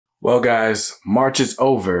Well, guys, March is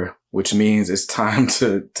over, which means it's time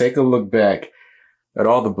to take a look back at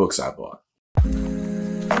all the books I bought.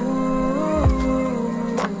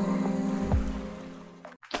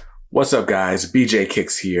 What's up, guys? BJ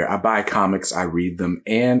Kicks here. I buy comics, I read them,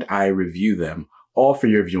 and I review them, all for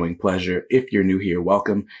your viewing pleasure. If you're new here,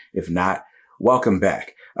 welcome. If not, welcome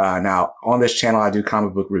back. Now, on this channel, I do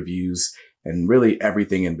comic book reviews and really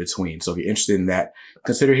everything in between. So if you're interested in that,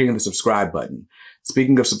 consider hitting the subscribe button.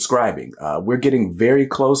 Speaking of subscribing, we're getting very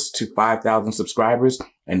close to 5,000 subscribers.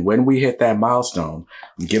 And when we hit that milestone,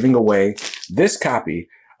 I'm giving away this copy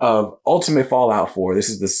of Ultimate Fallout 4. This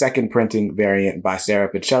is the second printing variant by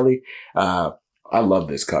Sarah Pichelli. I love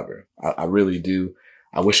this cover. I really do.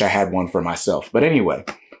 I wish I had one for myself. But anyway,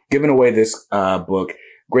 giving away this book,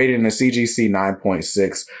 graded in a CGC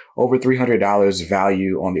 9.6, over $300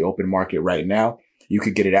 value on the open market right now. You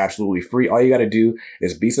could get it absolutely free. All you got to do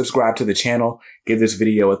is be subscribed to the channel, give this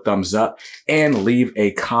video a thumbs up, and leave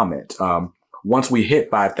a comment. Once we hit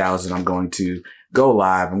 5,000, I'm going to go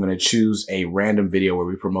live. I'm going to choose a random video where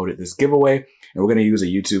we promoted this giveaway, and we're going to use a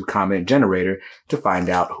YouTube comment generator to find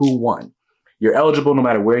out who won. You're eligible no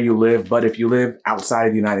matter where you live, but if you live outside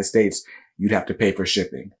of the United States, you'd have to pay for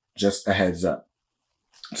shipping. Just a heads up.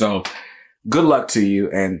 So good luck to you,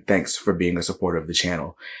 and thanks for being a supporter of the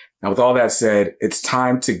channel. Now, with all that said, it's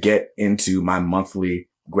time to get into my monthly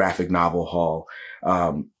graphic novel haul.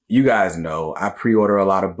 You guys know I pre-order a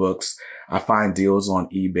lot of books. I find deals on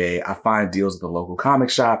eBay. I find deals at the local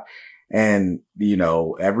comic shop. And, you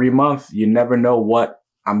know, every month, you never know what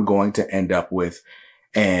I'm going to end up with.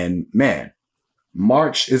 And man,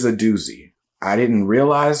 March is a doozy. I didn't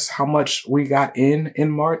realize how much we got in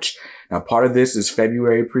March. Now, part of this is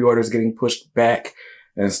February pre-orders getting pushed back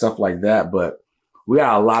and stuff like that. But we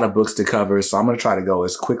got a lot of books to cover, so I'm going to try to go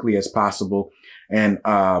as quickly as possible. And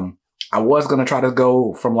I was going to try to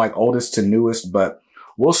go from like oldest to newest, but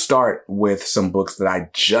we'll start with some books that I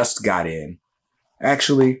just got in.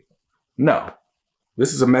 Actually, no.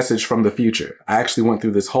 This is a message from the future. I actually went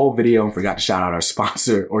through this whole video and forgot to shout out our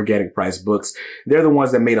sponsor, Organic Price Books. They're the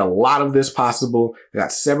ones that made a lot of this possible. I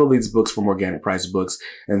got several of these books from Organic Price Books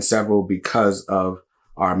and several because of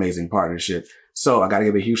our amazing partnership. So I got to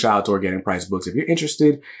give a huge shout out to Organic Price Books. If you're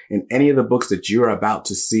interested in any of the books that you're about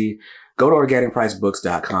to see, go to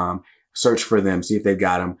organicpricebooks.com, search for them, see if they've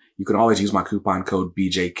got them. You can always use my coupon code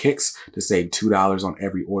BJKicks to save $2 on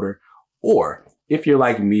every order. Or if you're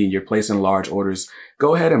like me and you're placing large orders,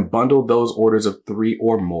 go ahead and bundle those orders of 3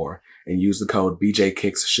 or more and use the code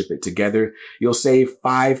BJKicks, ship it together. You'll save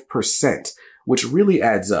 5%, which really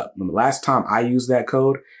adds up. The last time I used that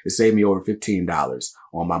code, it saved me over $15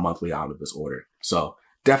 on my monthly omnibus order. So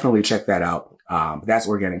definitely check that out. That's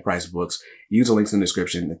Organic Price Books. Use the links in the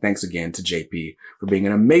description. And thanks again to JP for being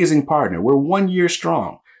an amazing partner. We're 1 year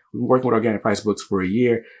strong. We've been working with Organic Price Books for a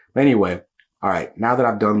year. But anyway, all right, now that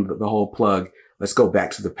I've done the whole plug, let's go back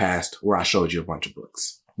to the past where I showed you a bunch of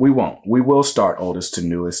books. We won't. We will start oldest to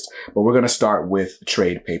newest, but we're going to start with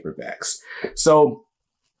trade paperbacks. So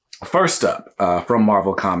first up, from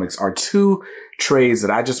Marvel Comics are 2 trades that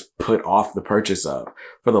I just put off the purchase of.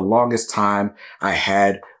 For the longest time, I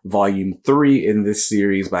had volume 3 in this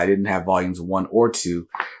series, but I didn't have volumes 1 or 2.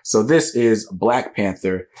 So this is Black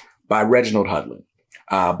Panther by Reginald Hudlin.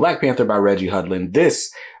 Black Panther by Reggie Hudlin.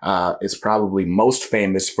 This is probably most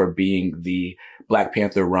famous for being the Black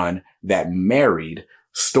Panther run that married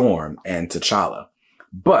Storm and T'Challa.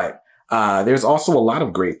 But there's also a lot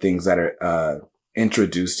of great things that are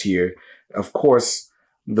introduced here. Of course,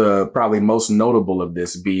 the probably most notable of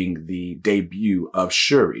this being the debut of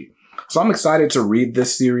Shuri. So I'm excited to read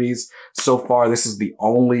this series. So far, this is the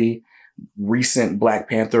only recent Black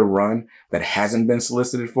Panther run that hasn't been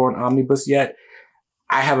solicited for an omnibus yet.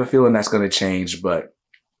 I have a feeling that's going to change, but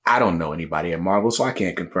I don't know anybody at Marvel, so I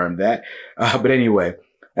can't confirm that. But anyway,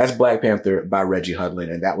 that's Black Panther by Reggie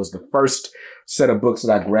Hudlin, and that was the first set of books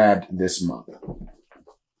that I grabbed this month.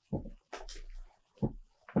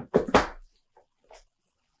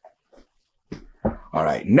 All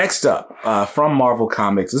right, next up, from Marvel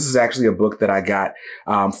Comics, this is actually a book that I got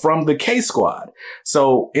from the K-Squad.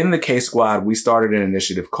 So in the K-Squad, we started an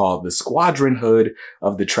initiative called the Squadron Hood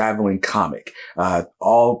of the Traveling Comic.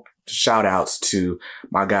 All shout outs to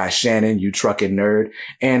my guy Shannon, you truckin' nerd,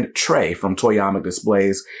 and Trey from Toyamic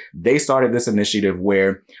Displays. They started this initiative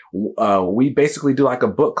where we basically do like a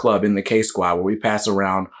book club in the K-Squad where we pass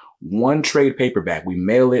around 1 trade paperback. We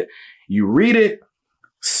mail it, you read it,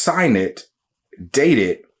 sign it, date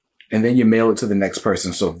it, and then you mail it to the next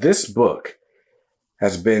person. So this book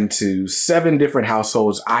has been to 7 different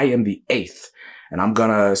households. I am the 8th, and I'm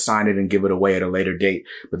gonna sign it and give it away at a later date.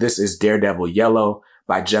 But this is Daredevil Yellow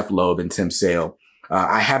by Jeff Loeb and Tim Sale.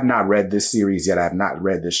 I have not read this series yet. I have not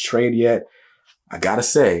read this trade yet. I gotta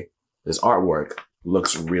say, this artwork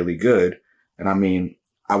looks really good. And I mean,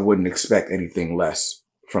 I wouldn't expect anything less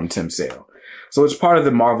from Tim Sale. So it's part of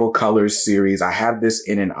the Marvel Colors series. I have this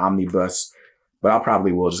in an omnibus, but I'll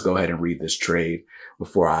probably will just go ahead and read this trade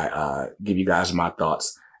before I give you guys my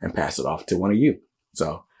thoughts and pass it off to one of you.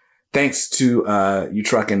 So thanks to you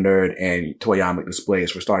Truckin' Nerd and Toyamic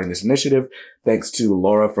Displays for starting this initiative. Thanks to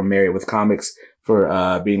Laura from Married with Comics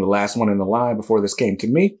for being the last one in the line before this came to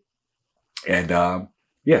me. And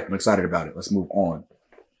yeah, I'm excited about it. Let's move on.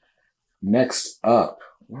 Next up,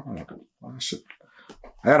 I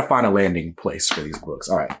gotta find a landing place for these books.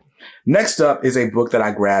 All right. Next up is a book that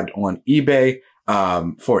I grabbed on eBay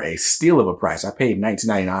for a steal of a price. I paid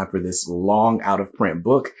 $19.99 for this long out of print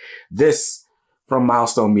book. This from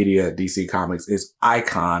Milestone Media DC Comics is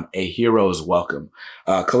Icon, A Hero's Welcome,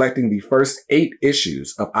 collecting the first 8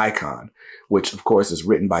 issues of Icon, which of course is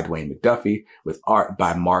written by Dwayne McDuffie with art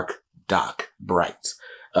by Mark Doc Bright.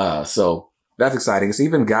 So that's exciting. It's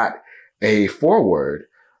even got a foreword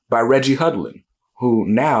by Reggie Hudlin, who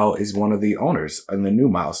now is one of the owners in the new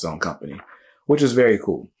Milestone company, which is very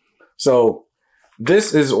cool. So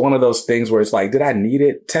this is one of those things where it's like, did I need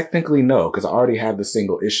it? Technically, no, because I already have the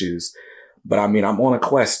single issues. But I mean, I'm on a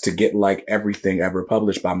quest to get like everything ever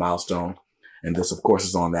published by Milestone. And this, of course,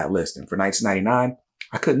 is on that list. And for $19.99,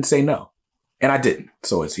 I couldn't say no. And I didn't.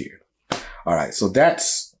 So it's here. All right. So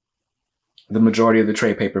that's the majority of the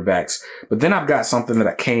trade paperbacks. But then I've got something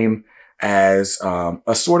that came as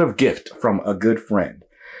a sort of gift from a good friend.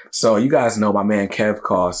 So you guys know my man Kev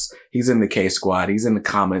Koss. He's in the K Squad. He's in the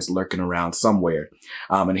comments lurking around somewhere.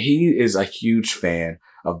 And he is a huge fan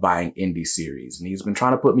of buying indie series. And he's been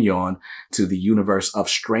trying to put me on to the universe of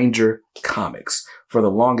Stranger Comics for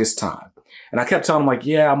the longest time. And I kept telling him like,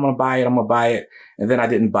 yeah, I'm going to buy it. I'm going to buy it. And then I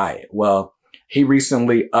didn't buy it. Well, he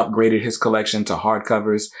recently upgraded his collection to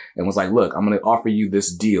hardcovers and was like, look, I'm going to offer you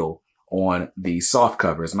this deal on the soft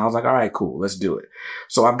covers. And I was like, all right, cool, let's do it.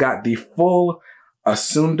 So I've got the full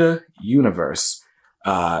Asunda universe,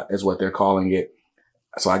 is what they're calling it.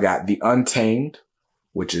 So I got the Untamed,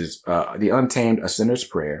 which is the Untamed A Sinner's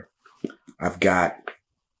Prayer. I've got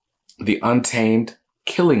the Untamed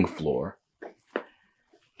Killing Floor,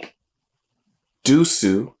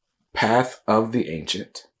 Dusu, Path of the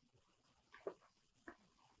Ancient,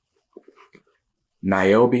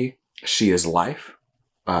 Niobe, She Is Life,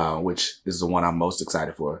 which is the one I'm most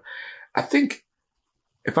excited for. I think,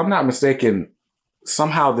 if I'm not mistaken,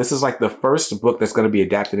 somehow this is like the first book that's going to be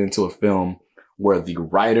adapted into a film where the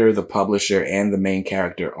writer, the publisher, and the main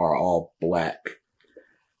character are all Black.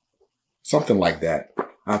 Something like that.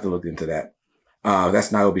 I'll have to look into that.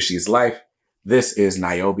 That's Niobe, She Is Life. This is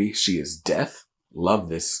Niobe, She Is Death. Love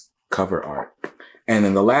this cover art. And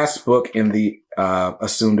then the last book in the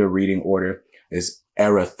Asunda reading order is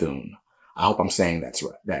Erathun. I hope I'm saying that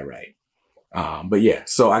right. But yeah,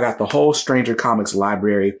 so I got the whole Stranger Comics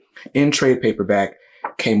library in trade paperback.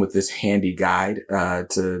 Came with this handy guide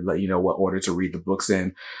to let you know what order to read the books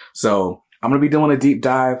in. So I'm going to be doing a deep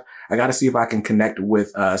dive. I got to see if I can connect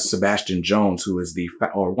with Sebastian Jones, who is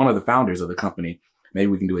one of the founders of the company. Maybe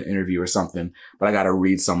we can do an interview or something, but I got to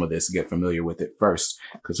read some of this, get familiar with it first,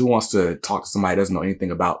 because who wants to talk to somebody who doesn't know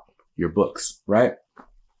anything about your books, right?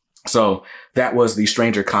 So that was the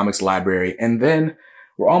Stranger Comics library. And then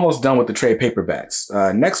we're almost done with the trade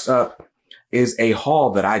paperbacks. Next up is a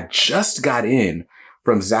haul that I just got in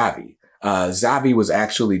from Zavi. Zavi was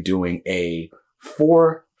actually doing a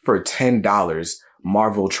 4 for $10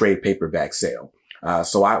 Marvel trade paperback sale.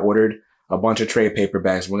 So I ordered a bunch of trade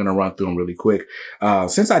paperbacks. We're going to run through them really quick.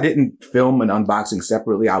 Since I didn't film an unboxing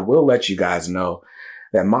separately, I will let you guys know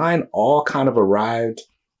that mine all kind of arrived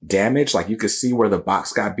damaged. Like you could see where the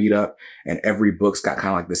box got beat up, and every book's got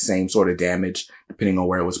kind of like the same sort of damage depending on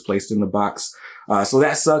where it was placed in the box. So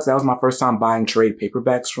that sucks. That was my first time buying trade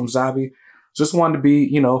paperbacks from Zavi. Just wanted to be,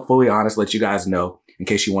 fully honest, let you guys know in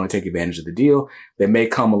case you want to take advantage of the deal. They may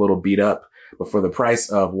come a little beat up, but for the price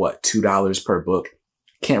of $2 per book,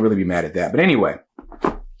 can't really be mad at that. But anyway,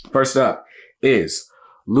 first up is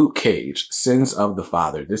Luke Cage, Sins of the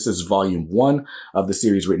Father. This is volume 1 of the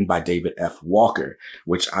series written by David F. Walker,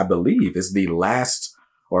 which I believe is the last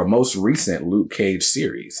or most recent Luke Cage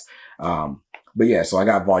series. But yeah, so I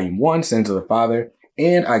got volume 1, Sins of the Father,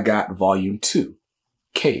 and I got volume 2,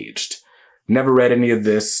 Caged. Never read any of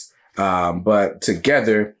this, but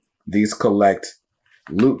together these collect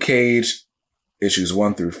Luke Cage issues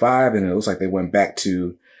 1 through 5, and it looks like they went back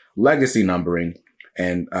to legacy numbering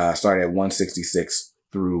and started at 166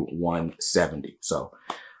 through 170. So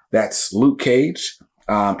that's Luke Cage.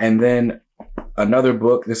 And then another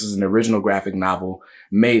book. This is an original graphic novel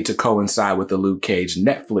made to coincide with the Luke Cage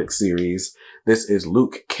Netflix series. This is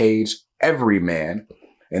Luke Cage Everyman,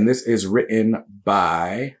 and this is written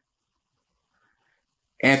by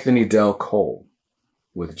Anthony Del Cole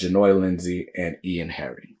with Janoy Lindsay and Ian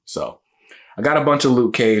Herring. So I got a bunch of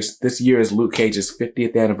Luke Cage. This year is Luke Cage's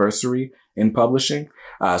 50th anniversary in publishing.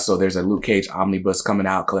 So there's a Luke Cage omnibus coming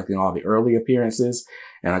out collecting all the early appearances.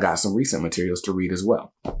 And I got some recent materials to read as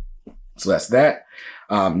well. So that's that.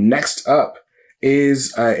 Next up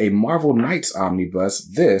is a Marvel Knights omnibus.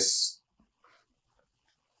 This,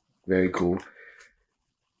 very cool.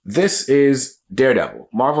 This is Daredevil.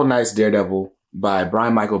 Marvel Knights Daredevil by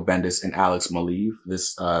Brian Michael Bendis and Alex Maleev.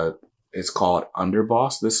 This is called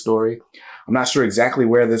Underboss, this story. I'm not sure exactly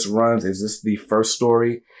where this runs. Is this the first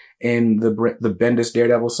story in the Bendis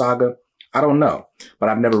Daredevil saga? I don't know, but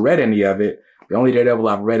I've never read any of it. The only Daredevil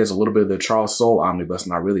I've read is a little bit of the Charles Soule omnibus,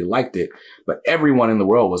 and I really liked it. But everyone in the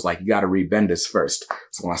world was like, you got to read Bendis first.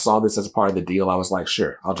 So when I saw this as a part of the deal, I was like,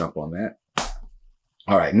 sure, I'll jump on that.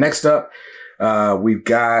 All right, next up, we've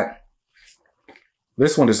got,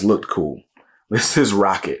 this one just looked cool. This is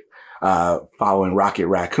Rocket, following Rocket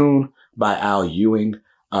Raccoon by Al Ewing,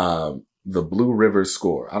 the Blue River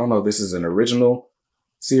Score. I don't know if this is an original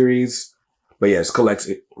series, but yes, collects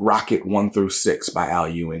Rocket 1 through 6 by Al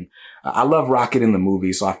Ewing. I love Rocket in the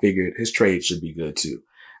movie, so I figured his trade should be good too.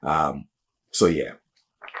 So yeah,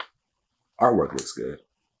 artwork looks good.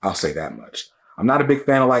 I'll say that much. I'm not a big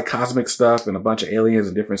fan of like cosmic stuff and a bunch of aliens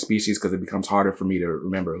and different species because it becomes harder for me to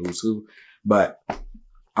remember who's who, but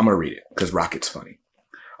I'm going to read it because Rocket's funny.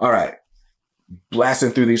 All right.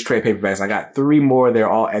 Blasting through these trade paperbacks. I got 3 more. They're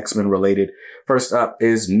all X-Men related. First up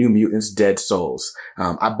is New Mutants Dead Souls.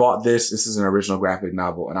 I bought this. This is an original graphic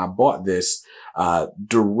novel, and I bought this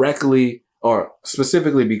directly or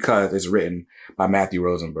specifically because it's written by Matthew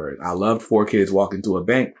Rosenberg. I loved 4 Kids Walk Into a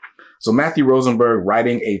Bank. So Matthew Rosenberg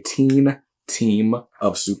writing a teen team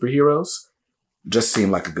of superheroes just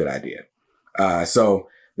seemed like a good idea. So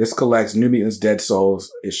this collects New Mutants Dead Souls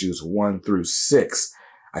issues 1 through 6.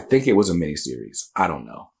 I think it was a miniseries. I don't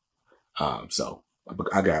know. So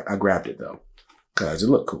I grabbed it though, because it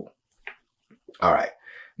looked cool. All right.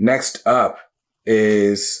 Next up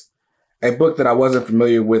is a book that I wasn't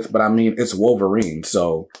familiar with, but I mean, it's Wolverine,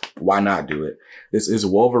 so why not do it? This is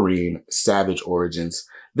Wolverine Savage Origins.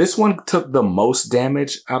 This one took the most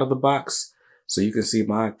damage out of the box. So you can see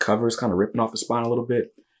my cover is kind of ripping off the spine a little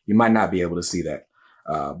bit. You might not be able to see that.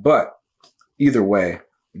 But either way,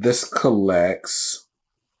 this collects.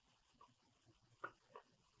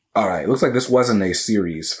 All right. It looks like this wasn't a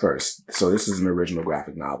series first. So this is an original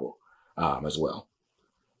graphic novel as well.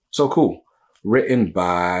 So cool. Written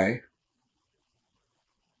by.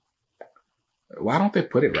 Why don't they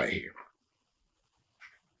put it right here?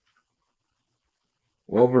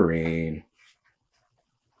 Wolverine.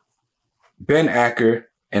 Ben Acker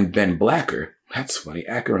and Ben Blacker. That's funny.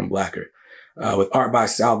 Acker and Blacker. With art by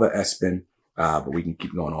Salva Espin. But we can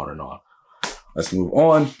keep going on and on. Let's move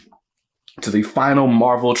on to the final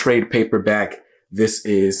Marvel trade paperback. This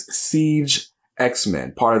is Siege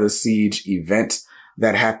X-Men, part of the Siege event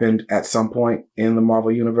that happened at some point in the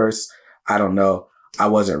Marvel universe. I don't know. I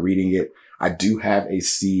wasn't reading it. I do have a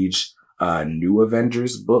Siege New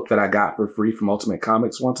Avengers book that I got for free from Ultimate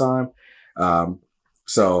Comics one time.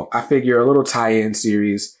 So I figure a little tie-in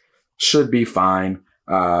series should be fine,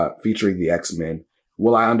 featuring the X-Men.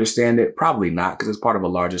 Will I understand it? Probably not, because it's part of a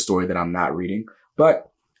larger story that I'm not reading. But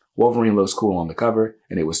Wolverine looks cool on the cover,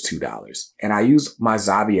 and it was $2. And I used my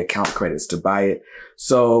Zavi account credits to buy it.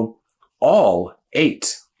 So all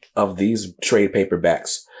 8 of these trade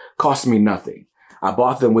paperbacks cost me nothing. I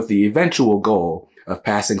bought them with the eventual goal of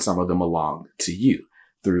passing some of them along to you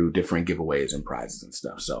through different giveaways and prizes and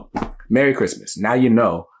stuff. So Merry Christmas. Now you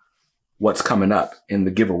know what's coming up in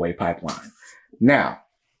the giveaway pipeline. Now,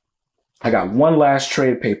 I got one last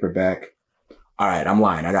trade paperback. All right, I'm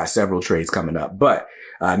lying. I got several trades coming up. But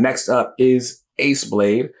next up is Ace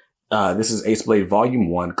Blade. This is Ace Blade Volume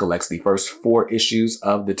 1, collects the first 4 issues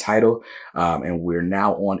of the title. And we're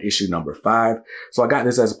now on issue number 5. So I got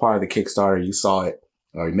this as a part of the Kickstarter. You saw it,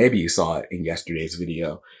 or maybe you saw it in yesterday's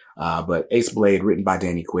video. But Ace Blade, written by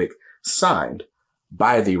Danny Quick, signed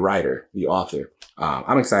by the writer, the author.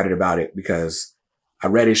 I'm excited about it because I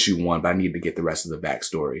read issue 1, but I need to get the rest of the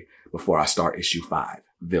backstory before I start issue 5,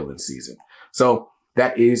 villain season. So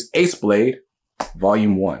that is Ace Blade,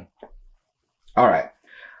 Volume 1. All right.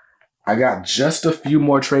 I got just a few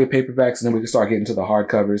more trade paperbacks and then we can start getting to the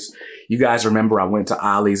hardcovers. You guys remember I went to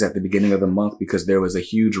Ollie's at the beginning of the month because there was a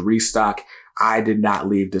huge restock. I did not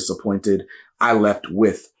leave disappointed. I left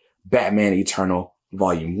with Batman Eternal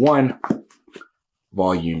Volume 1.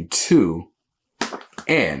 Volume 2,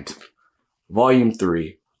 and Volume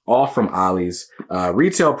 3, all from Ollie's.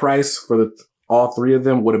 Retail price for all three of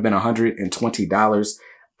them would have been $120.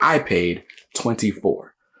 I paid $24.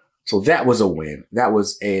 So that was a win. That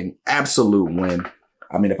was an absolute win.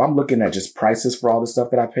 I mean, if I'm looking at just prices for all the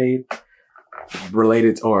stuff that I paid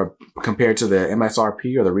related or compared to the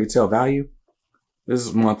MSRP or the retail value,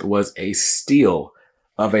 this month was a steal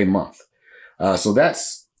of a month. So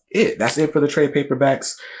that's it. That's it for the trade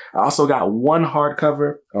paperbacks. I also got one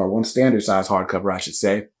hardcover, or one standard size hardcover, I should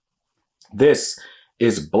say. This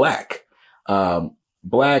is Black.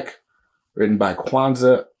 Black, written by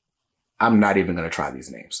Kwanzaa. I'm not even going to try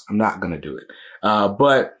these names. I'm not going to do it.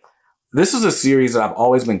 But this is a series that I've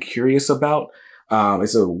always been curious about.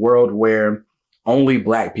 It's a world where only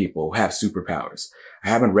Black people have superpowers. I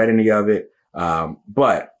haven't read any of it,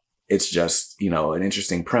 but it's just, you know, an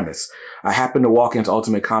interesting premise. I happened to walk into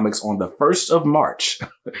Ultimate Comics on the 1st of March,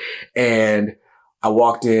 and I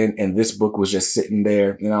walked in and this book was just sitting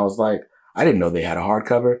there, and I was like, I didn't know they had a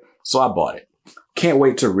hardcover, so I bought it. Can't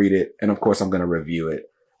wait to read it, and of course I'm going to review it.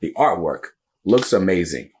 The artwork looks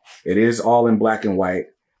amazing. It is all in black and white,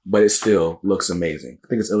 but it still looks amazing. I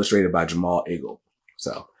think it's illustrated by Jamal Eagle.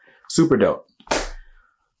 So super dope.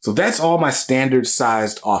 So that's all my standard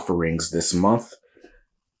sized offerings this month.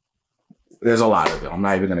 There's a lot of them. I'm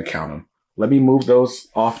not even going to count them. Let me move those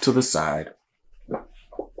off to the side.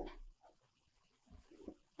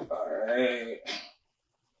 All right.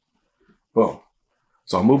 Boom.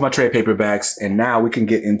 So I'll move my trade paperbacks, and now we can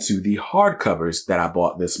get into the hardcovers that I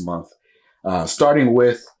bought this month. Starting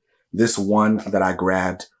with this one that I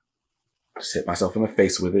grabbed. Just hit myself in the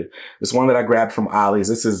face with it. This one that I grabbed from Ollie's.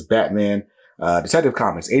 This is Batman, Detective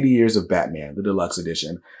Comics, 80 Years of Batman, the deluxe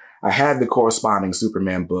edition. I had the corresponding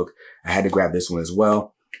Superman book. I had to grab this one as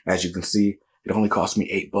well. As you can see, it only cost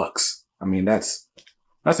me $8. I mean, that's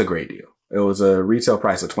a great deal. It was a retail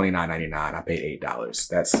price of $29.99. I paid $8.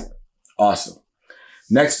 That's awesome.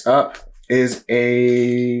 Next up is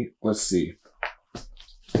let's see.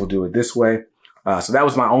 We'll do it this way. So that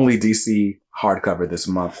was my only DC hardcover this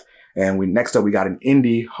month. And next up, we got an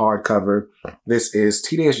indie hardcover. This is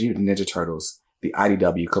Teenage Mutant Ninja Turtles, the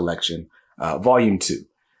IDW collection, Volume 2.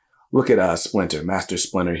 Look at Splinter, Master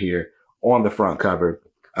Splinter here on the front cover.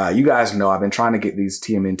 You guys know I've been trying to get these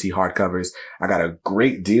TMNT hardcovers. I got a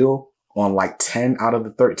great deal on like 10 out of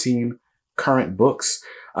the 13 current books.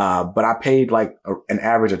 But I paid like an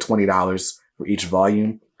average of $20 for each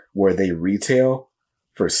volume, where they retail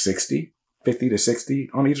for $50 to $60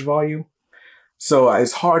 on each volume. So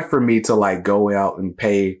it's hard for me to like go out and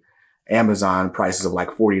pay Amazon prices of like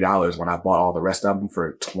 $40 when I bought all the rest of them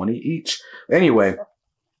for $20 each. Anyway,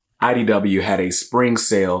 IDW had a spring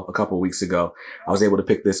sale a couple weeks ago. I was able to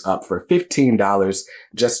pick this up for $15,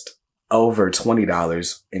 just over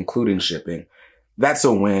 $20, including shipping. That's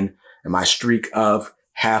a win. And my streak of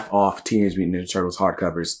half off Teenage Mutant Ninja Turtles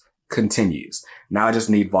hardcovers continues. Now I just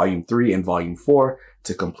need Volume 3 and Volume 4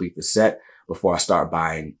 to complete the set before I start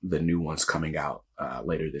buying the new ones coming out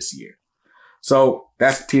later this year. So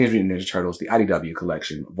that's Teenage Mutant Ninja Turtles, the IDW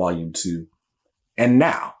collection, Volume 2. And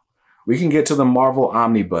now we can get to the Marvel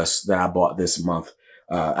Omnibus that I bought this month.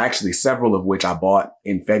 Actually, several of which I bought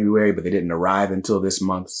in February, but they didn't arrive until this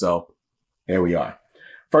month. So there we are.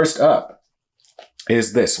 First up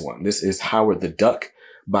is this one. This is Howard the Duck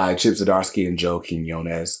by Chip Zdarsky and Joe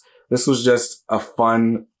Quinones. This was just a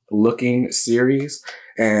fun looking series,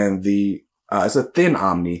 and it's a thin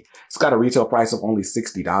Omni. It's got a retail price of only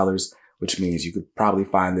 $60, which means you could probably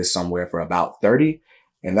find this somewhere for about $30.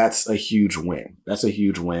 And that's a huge win. That's a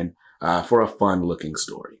huge win for a fun looking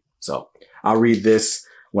story. So I'll read this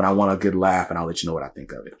when I want a good laugh, and I'll let you know what I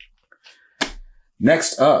think of it.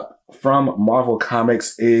 Next up from Marvel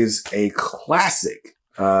Comics is a classic.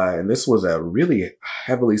 And this was a really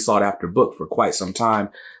heavily sought after book for quite some time.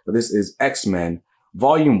 But this is X-Men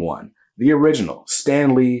Volume 1, the original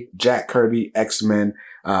Stan Lee, Jack Kirby, X-Men.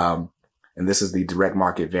 And this is the direct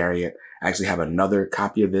market variant. I actually have another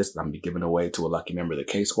copy of this that I'm going to be giving away to a lucky member of the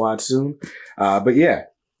K-Squad soon. But yeah,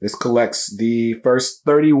 this collects the first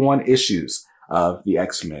 31 issues of the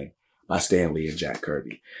X-Men by Stan Lee and Jack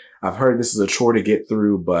Kirby. I've heard this is a chore to get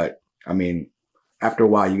through, but I mean, after a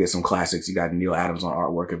while, you get some classics. You got Neil Adams on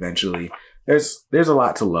artwork eventually. There's a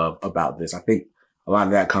lot to love about this. I think a lot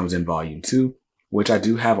of that comes in Volume 2, which I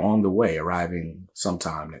do have on the way, arriving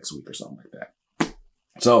sometime next week or something like that.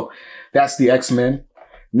 So that's the X-Men.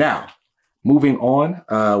 Now, moving on,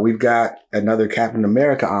 we've got another Captain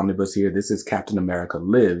America omnibus here. This is Captain America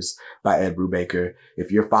Lives by Ed Brubaker.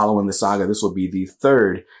 If you're following the saga, this will be the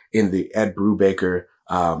third in the Ed Brubaker,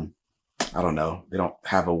 I don't know, they don't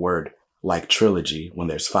have a word like trilogy when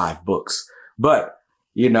there's 5 books. But,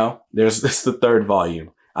 you know, this is the 3rd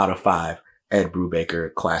volume out of 5 Ed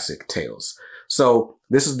Brubaker classic tales. So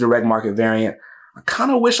this is direct market variant. I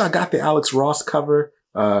kind of wish I got the Alex Ross cover,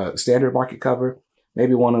 standard market cover.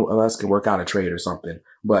 Maybe one of us can work out a trade or something.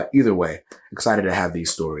 But either way, excited to have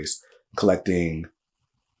these stories. Collecting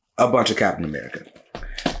a bunch of Captain America.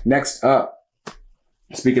 Next up,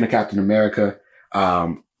 speaking of Captain America,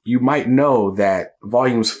 you might know that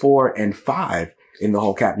volumes 4 and 5 in the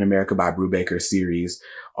whole Captain America by Brubaker series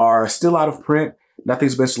are still out of print.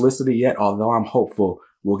 Nothing's been solicited yet, although I'm hopeful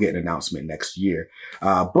we'll get an announcement next year.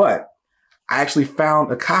 But I actually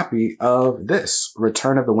found a copy of this,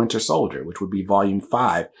 Return of the Winter Soldier, which would be volume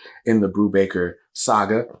 5 in the Brubaker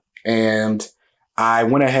saga. And I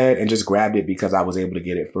went ahead and just grabbed it because I was able to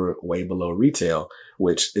get it for way below retail,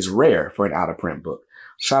 which is rare for an out-of-print book.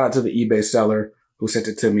 Shout out to the eBay seller who sent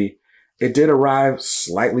it to me. It did arrive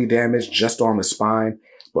slightly damaged just on the spine,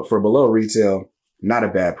 but for below retail, not a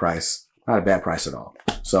bad price. Not a bad price at all.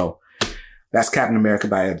 So that's Captain America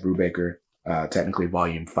by Ed Brubaker, technically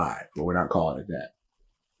volume 5, but we're not calling it that.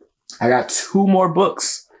 I got 2 more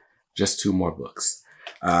books, just 2 more books.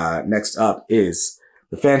 Next up is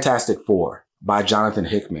The Fantastic Four by Jonathan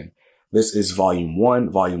Hickman. This is volume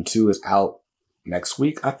 1. Volume 2 is out next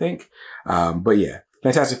week, I think. But yeah,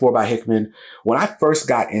 Fantastic Four by Hickman. When I first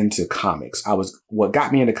got into comics, what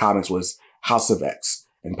got me into comics was House of X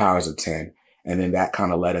and Powers of 10. And then that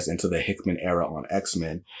kind of led us into the Hickman era on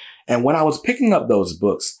X-Men. And when I was picking up those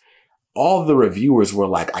books, all the reviewers were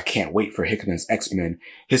like, I can't wait for Hickman's X-Men.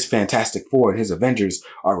 His Fantastic Four and his Avengers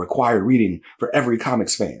are required reading for every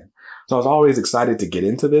comics fan. So I was always excited to get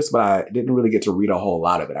into this, but I didn't really get to read a whole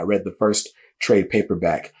lot of it. I read the first trade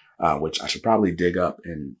paperback, which I should probably dig up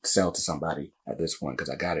and sell to somebody at this point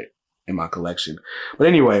because I got it in my collection. But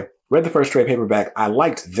anyway, read the first trade paperback. I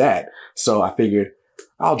liked that. So I figured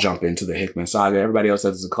I'll jump into the Hickman saga. Everybody else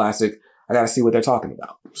says it's a classic. I got to see what they're talking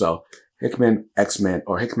about. So Hickman X-Men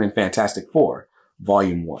or Hickman Fantastic Four,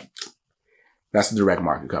 Volume 1. That's the direct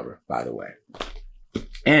market cover, by the way.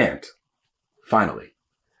 And finally,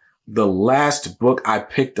 the last book I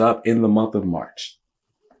picked up in the month of March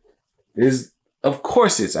is, of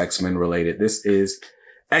course, it's X-Men related. This is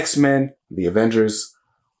X-Men, The Avengers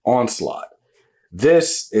Onslaught.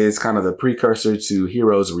 This is kind of the precursor to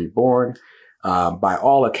Heroes Reborn. By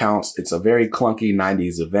all accounts, it's a very clunky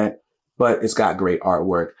 90s event, but it's got great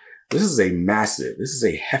artwork. This is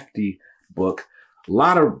a hefty book. A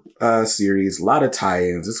lot of series, a lot of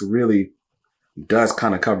tie-ins. This really does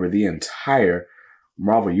kind of cover the entire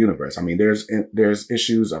Marvel Universe. I mean, there's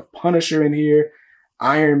issues of Punisher in here,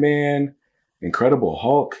 Iron Man, Incredible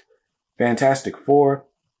Hulk, Fantastic Four,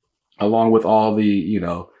 along with all the,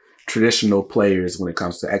 traditional players when it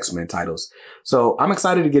comes to X-Men titles. So I'm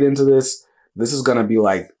excited to get into this. This is going to be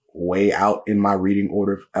like way out in my reading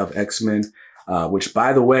order of X-Men, which,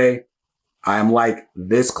 by the way, I am like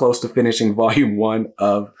this close to finishing volume 1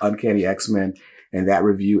 of Uncanny X-Men, and that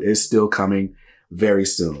review is still coming very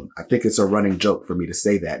soon. I think it's a running joke for me to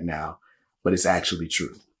say that now, but it's actually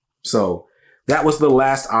true. So that was the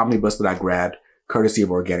last omnibus that I grabbed, courtesy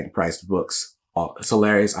of Organic Priced Books. Oh, it's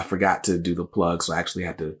hilarious. I forgot to do the plug, so I actually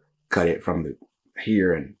had to cut it from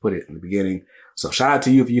here and put it in the beginning. So shout out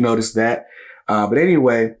to you if you noticed that. But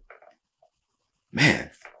anyway,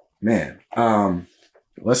 let's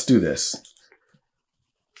do this.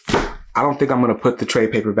 I don't think I'm going to put the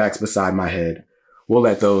trade paperbacks beside my head. We'll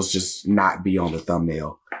let those just not be on the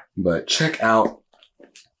thumbnail. But check out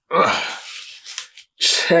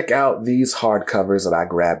these hardcovers that I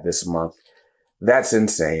grabbed this month. That's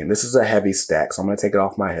insane. This is a heavy stack, so I'm going to take it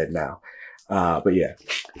off my head now. But yeah,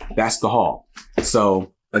 that's the haul.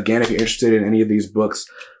 So again, if you're interested in any of these books,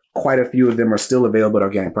 quite a few of them are still available at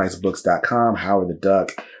organicpricebooks.com. Howard the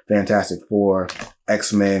Duck, Fantastic Four,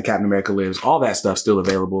 X-Men, Captain America Lives, all that stuff still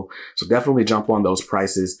available. So definitely jump on those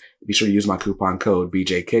prices. Be sure to use my coupon code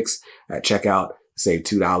BJKicks at checkout, save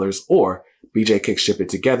 $2, or BJKicks ship it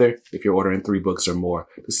together if you're ordering 3 books or more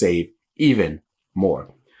to save even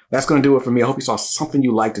more. That's going to do it for me. I hope you saw something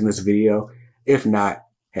you liked in this video. If not,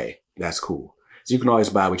 hey, that's cool. So you can always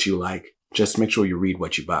buy what you like. Just make sure you read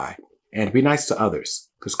what you buy. And be nice to others,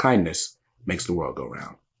 because kindness makes the world go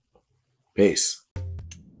round. Peace.